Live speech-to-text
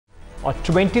A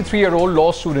 23-year-old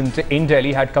law student in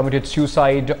Delhi had committed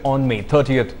suicide on May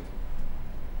 30th.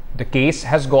 The case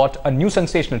has got a new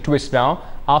sensational twist now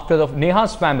after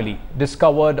Neha's family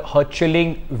discovered her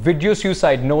chilling video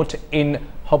suicide note in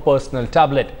her personal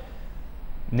tablet.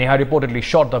 Neha reportedly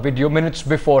shot the video minutes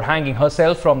before hanging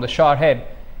herself from the shower head.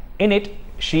 In it,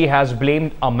 she has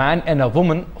blamed a man and a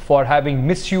woman for having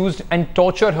misused and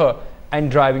tortured her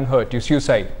and driving her to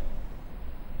suicide.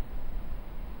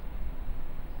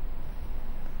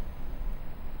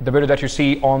 The video that you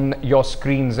see on your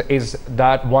screens is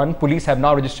that one. Police have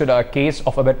now registered a case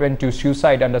of abetment to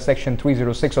suicide under section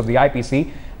 306 of the IPC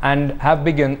and have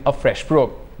begun a fresh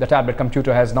probe. The tablet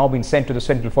computer has now been sent to the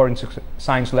Central Forensic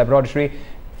Science Laboratory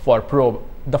for probe.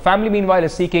 The family meanwhile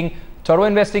is seeking thorough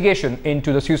investigation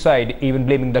into the suicide, even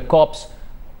blaming the cops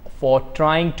for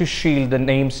trying to shield the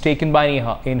names taken by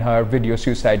Neha in her video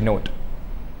suicide note.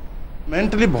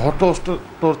 Mentally बहुत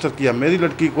torture किया मेरी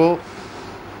लड़की को।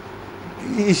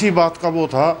 इसी बात का वो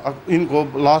था, इनको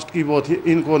लास्ट की वो थी,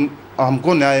 इनको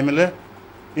हमको न्याय मिले,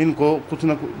 इनको कुछ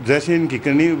न कुछ जैसे इनकी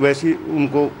करनी वैसी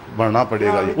उनको बढ़ना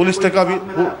पड़ेगा।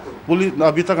 पुलिस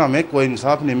अभी तक हमें कोई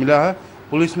इंसाफ नहीं मिला है।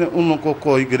 पुलिस ने उनको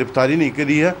कोई गिरफ्तारी नहीं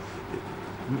करी है,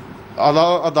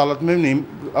 अदालत में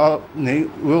नहीं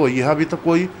वो हुई है। अभी तक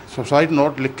कोई सुसाइड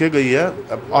नोट लिख के गई है,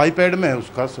 आईपैड में है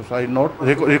उसका सुसाइड नोट,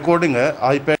 रिकॉर्डिंग है,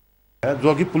 आईपैड है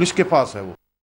जो कि पुलिस के पास है वो।